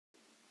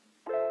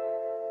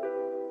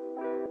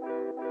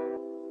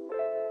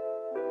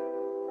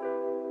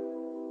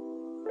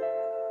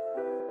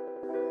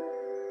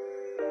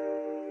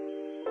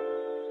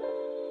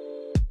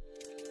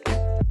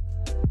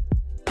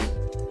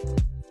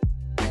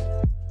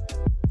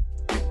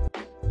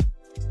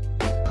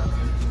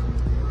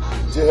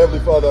Dear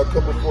Heavenly Father, I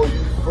come before you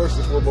first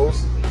and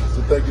foremost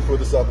to thank you for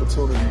this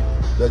opportunity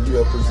that you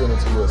have presented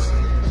to us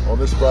on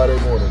this Friday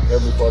morning.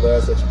 Heavenly Father, I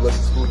ask that you bless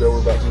this food that we're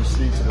about to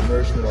receive to the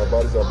nourishment of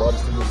our bodies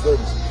to your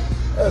service.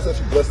 I ask that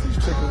you bless these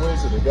chicken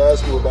wings and the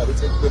guys who are about to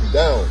take them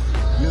down.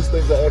 These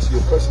things I ask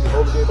you, your precious and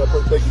holy name. I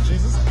pray. Thank you,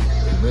 Jesus.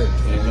 Amen.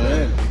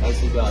 Amen.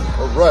 Nicely done.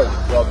 All right.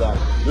 Well done.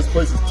 This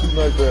place is too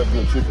nice to have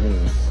good chicken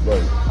wings.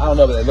 Like, I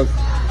don't know, but they look,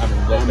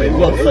 they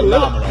look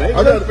phenomenal. They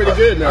look pretty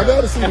good now. I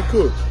got to see the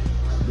cook.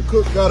 The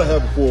cook got to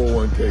have a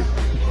 401k.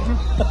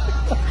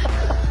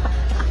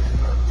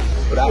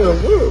 But that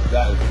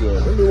is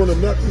good. Maybe one of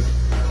them napkins.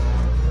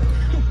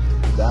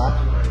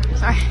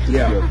 Sorry.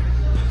 Yeah.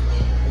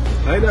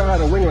 I ain't never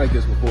had a wing like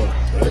this before. I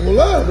ain't gonna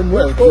lie, them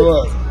rich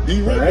folks.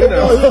 These rich folks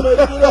out here made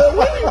it that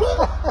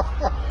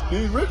way.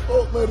 These rich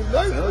folks made it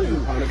nice for you.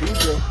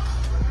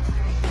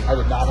 I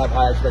did not have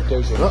high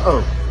expectations.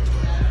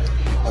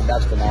 And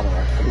that's phenomenal.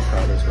 Let me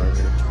try this right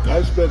here. I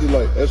expected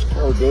like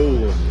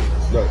escargot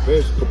and like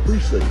fish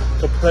caprese.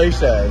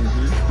 Caprese.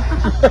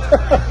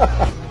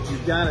 You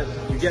got it.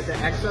 You get the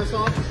excess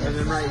off, and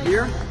then right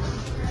here.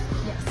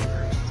 Yes.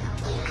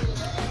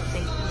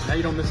 Thank you. Now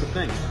you don't miss a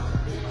thing.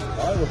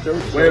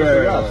 Wait.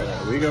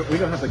 We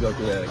don't have to go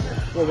through that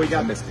again. Well, we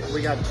got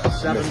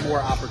 7 more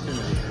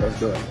opportunities. That's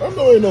good. I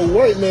know ain't no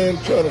white man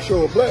trying to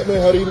show a black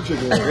man how to eat a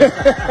chicken wing.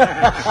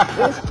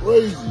 That's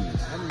crazy.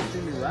 Haven't you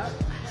seen me rap?